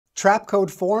Trapcode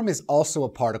form is also a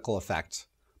particle effect,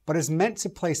 but is meant to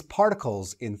place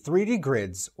particles in 3D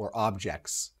grids or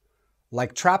objects.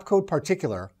 Like Trapcode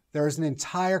Particular, there is an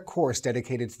entire course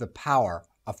dedicated to the power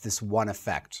of this one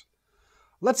effect.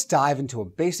 Let's dive into a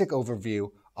basic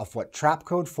overview of what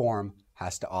Trapcode form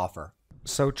has to offer.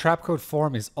 So Trapcode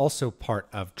form is also part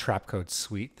of Trapcode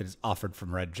suite that is offered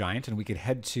from Red Giant, and we could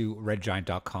head to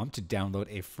redgiant.com to download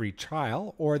a free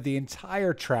trial or the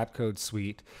entire Trapcode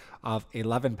suite of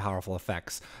 11 powerful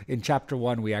effects. In chapter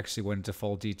 1, we actually went into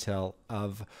full detail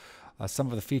of some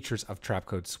of the features of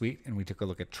Trapcode suite, and we took a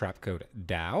look at Trapcode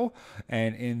DAO.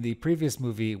 And in the previous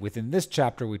movie within this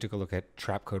chapter, we took a look at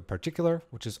Trapcode Particular,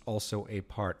 which is also a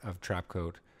part of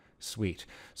Trapcode suite.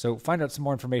 So find out some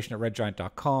more information at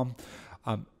redgiant.com.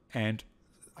 And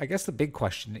I guess the big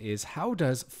question is, how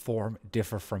does form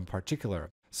differ from particular?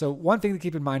 So one thing to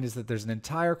keep in mind is that there's an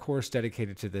entire course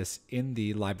dedicated to this in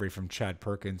the library from Chad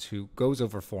Perkins, who goes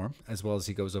over form as well as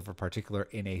he goes over particular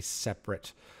in a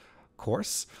separate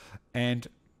course. And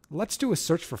let's do a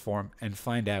search for form and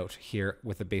find out here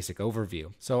with a basic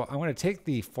overview. So I want to take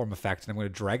the form effect and I'm going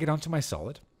to drag it onto my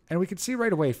solid. And we can see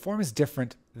right away form is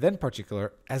different than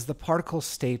particular as the particles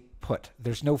stay put.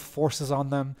 There's no forces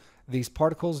on them. These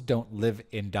particles don't live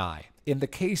and die. In the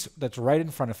case that's right in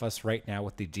front of us right now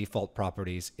with the default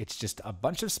properties, it's just a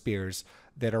bunch of spheres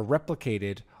that are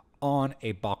replicated on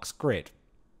a box grid.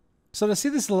 So to see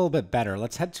this a little bit better,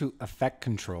 let's head to Effect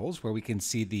Controls, where we can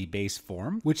see the base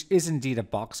form, which is indeed a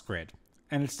box grid.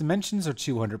 And its dimensions are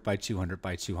 200 by 200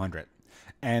 by 200.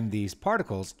 And these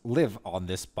particles live on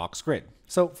this box grid.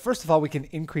 So first of all, we can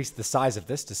increase the size of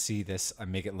this to see this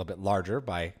and make it a little bit larger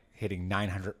by hitting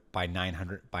 900 by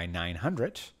 900 by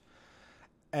 900.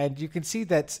 And you can see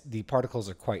that the particles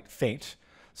are quite faint.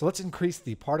 So let's increase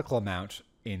the particle amount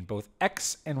in both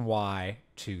X and Y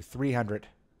to 300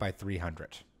 by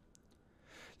 300.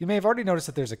 You may have already noticed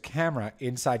that there's a camera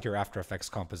inside your After Effects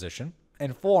composition,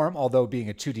 and form, although being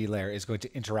a 2D layer, is going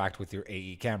to interact with your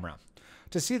AE camera.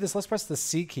 To see this, let's press the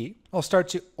C key. I'll start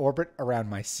to orbit around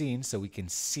my scene so we can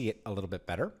see it a little bit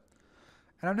better.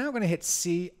 And I'm now going to hit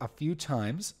C a few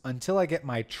times until I get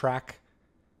my Track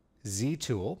Z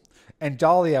tool and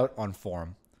dolly out on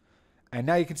form. And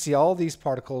now you can see all these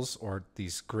particles, or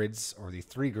these grids, or the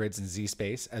 3 grids in Z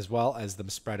space, as well as them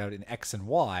spread out in X and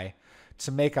Y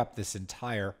to make up this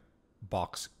entire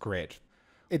box grid.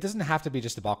 It doesn't have to be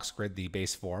just a box grid, the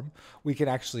base form. We can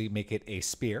actually make it a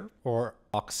sphere or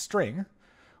box string,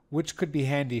 which could be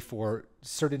handy for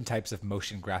certain types of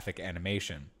motion graphic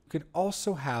animation. You could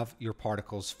also have your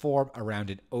particles form around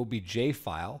an OBJ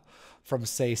file from,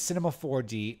 say, Cinema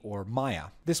 4D or Maya.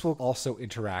 This will also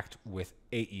interact with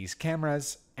AE's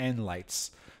cameras and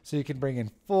lights, so you can bring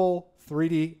in full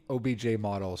 3D OBJ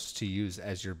models to use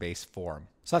as your base form.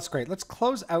 So that's great. Let's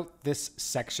close out this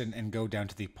section and go down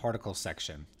to the particle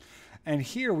section. And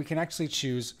here we can actually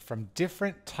choose from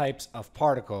different types of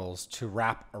particles to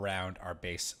wrap around our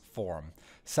base form,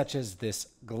 such as this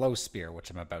glow sphere,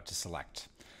 which I'm about to select.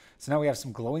 So now we have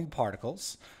some glowing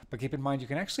particles, but keep in mind you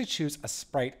can actually choose a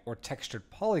sprite or textured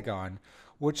polygon,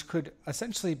 which could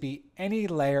essentially be any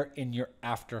layer in your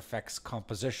After Effects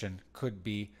composition could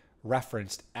be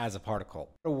referenced as a particle.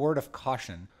 A word of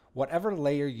caution: whatever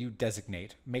layer you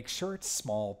designate, make sure it's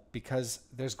small, because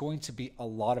there's going to be a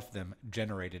lot of them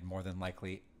generated more than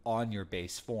likely on your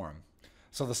base form.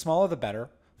 So the smaller the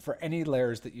better for any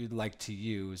layers that you'd like to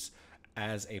use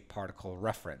as a particle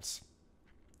reference.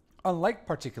 Unlike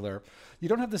particular, you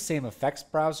don't have the same effects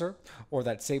browser or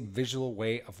that same visual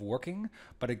way of working,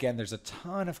 but again, there's a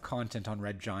ton of content on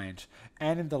Red Giant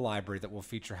and in the library that will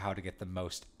feature how to get the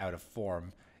most out of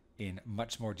form in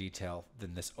much more detail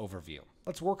than this overview.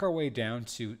 Let's work our way down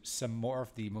to some more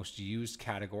of the most used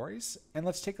categories, and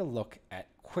let's take a look at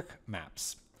quick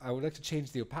maps. I would like to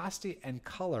change the opacity and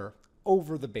color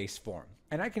over the base form.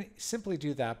 And I can simply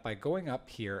do that by going up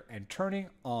here and turning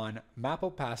on map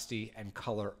opacity and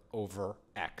color over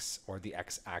X, or the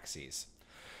X axes.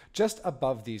 Just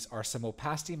above these are some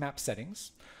opacity map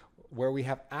settings where we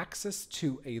have access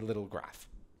to a little graph.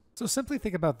 So simply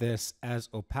think about this as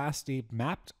opacity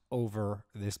mapped over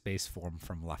this base form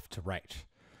from left to right.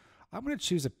 I'm going to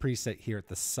choose a preset here at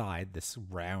the side, this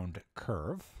round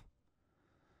curve.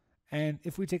 And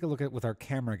if we take a look at it with our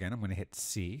camera again, I'm going to hit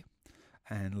C.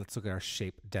 And let's look at our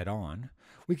shape dead on.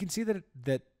 We can see that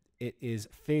it is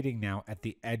fading now at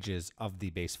the edges of the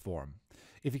base form.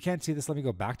 If you can't see this, let me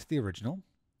go back to the original.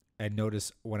 And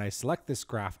notice when I select this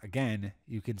graph again,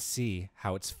 you can see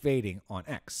how it's fading on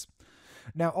X.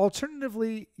 Now,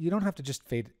 alternatively, you don't have to just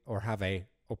fade or have a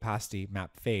opacity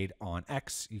map fade on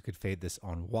X, you could fade this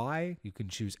on Y. You can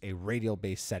choose a radial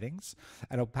base settings,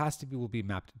 and opacity will be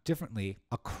mapped differently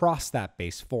across that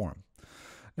base form.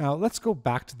 Now let's go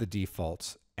back to the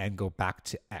default and go back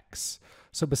to X.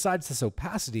 So besides this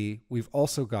opacity, we've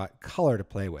also got color to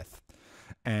play with,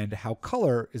 and how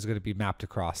color is going to be mapped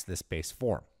across this base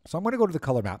form. So I'm going to go to the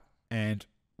color map, and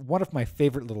one of my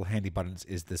favorite little handy buttons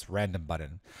is this random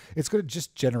button. It's going to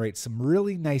just generate some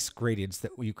really nice gradients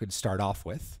that you can start off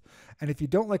with. And if you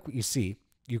don't like what you see,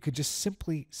 you could just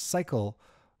simply cycle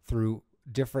through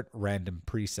different random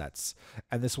presets.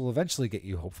 And this will eventually get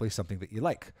you hopefully something that you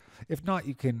like. If not,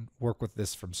 you can work with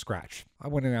this from scratch. I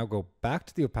want to now go back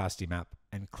to the opacity map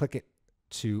and click it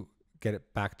to get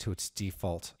it back to its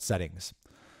default settings.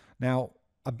 Now,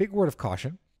 a big word of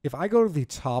caution. If I go to the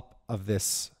top of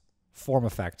this form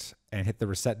effect and hit the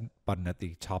reset button at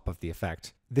the top of the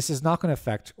effect, this is not going to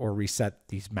affect or reset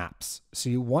these maps. So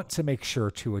you want to make sure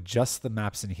to adjust the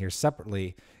maps in here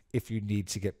separately if you need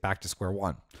to get back to square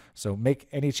one. So make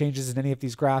any changes in any of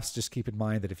these graphs, just keep in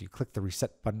mind that if you click the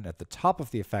reset button at the top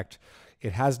of the effect,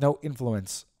 it has no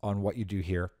influence on what you do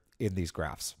here in these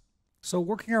graphs. So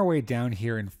working our way down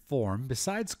here in form,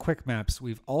 besides quick maps,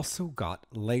 we've also got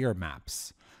layer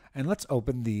maps. And let's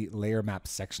open the layer map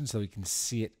section so we can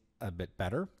see it a bit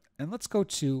better. And let's go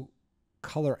to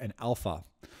color and alpha.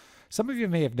 Some of you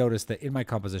may have noticed that in my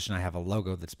composition I have a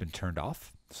logo that's been turned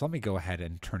off. So let me go ahead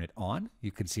and turn it on.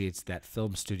 You can see it's that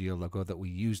Film Studio logo that we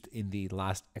used in the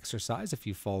last exercise if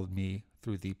you followed me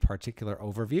through the particular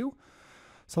overview.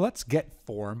 So let's get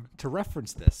form to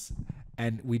reference this.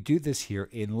 And we do this here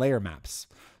in layer maps.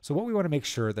 So what we want to make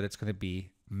sure that it's going to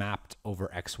be mapped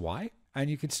over XY. And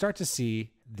you can start to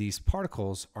see these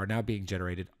particles are now being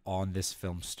generated on this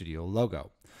Film Studio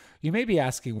logo. You may be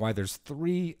asking why there's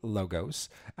 3 logos,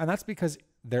 and that's because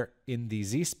they're in the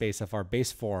Z space of our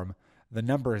base form, the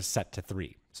number is set to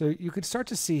 3. So you can start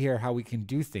to see here how we can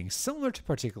do things similar to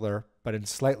particular, but in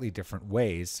slightly different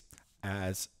ways,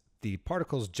 as the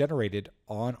particles generated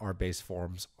on our base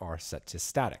forms are set to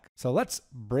static. So let's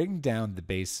bring down the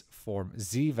base form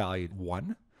Z value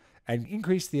 1 and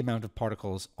increase the amount of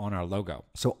particles on our logo.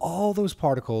 So all those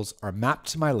particles are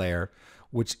mapped to my layer,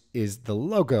 which is the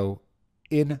logo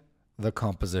in the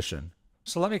composition.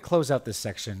 So let me close out this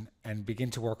section and begin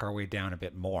to work our way down a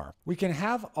bit more. We can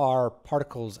have our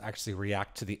particles actually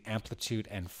react to the amplitude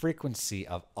and frequency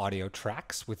of audio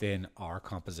tracks within our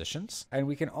compositions. And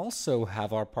we can also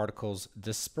have our particles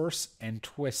disperse and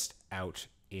twist out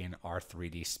in our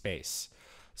 3D space.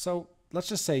 So let's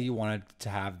just say you wanted to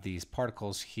have these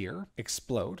particles here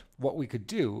explode. What we could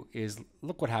do is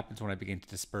look what happens when I begin to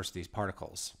disperse these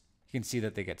particles. You can see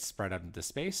that they get spread out into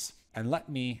space. And let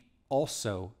me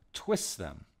also twist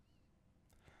them.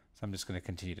 So I'm just going to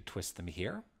continue to twist them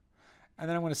here. And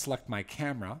then I'm going to select my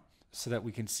camera so that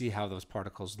we can see how those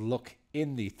particles look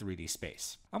in the 3D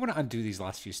space. I'm going to undo these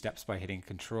last few steps by hitting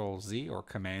Control Z or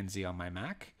Command Z on my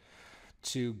Mac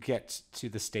to get to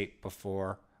the state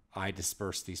before I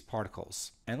disperse these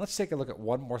particles. And let's take a look at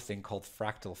one more thing called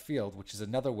fractal field, which is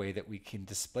another way that we can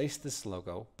displace this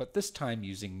logo, but this time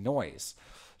using noise.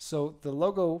 So the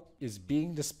logo is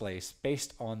being displaced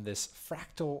based on this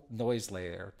fractal noise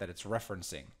layer that it's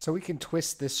referencing. So we can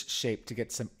twist this shape to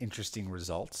get some interesting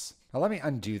results. Now let me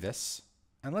undo this,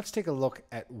 and let's take a look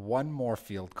at one more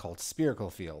field called spherical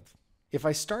field. If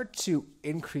I start to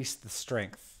increase the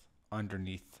strength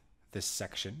underneath this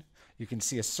section, you can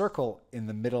see a circle in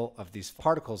the middle of these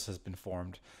particles has been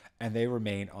formed, and they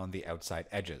remain on the outside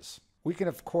edges. We can,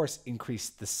 of course, increase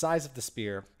the size of the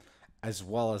sphere as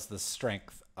well as the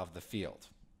strength of the field.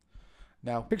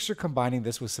 Now, picture combining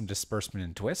this with some disbursement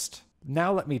and twist.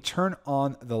 Now let me turn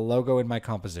on the logo in my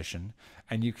composition,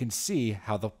 and you can see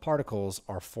how the particles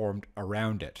are formed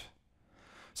around it.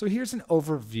 So here's an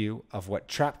overview of what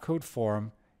Trapcode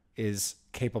form is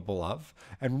capable of.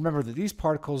 And remember that these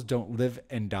particles don't live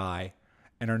and die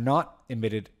and are not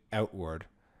emitted outward.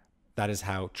 That is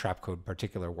how Trapcode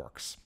particular works.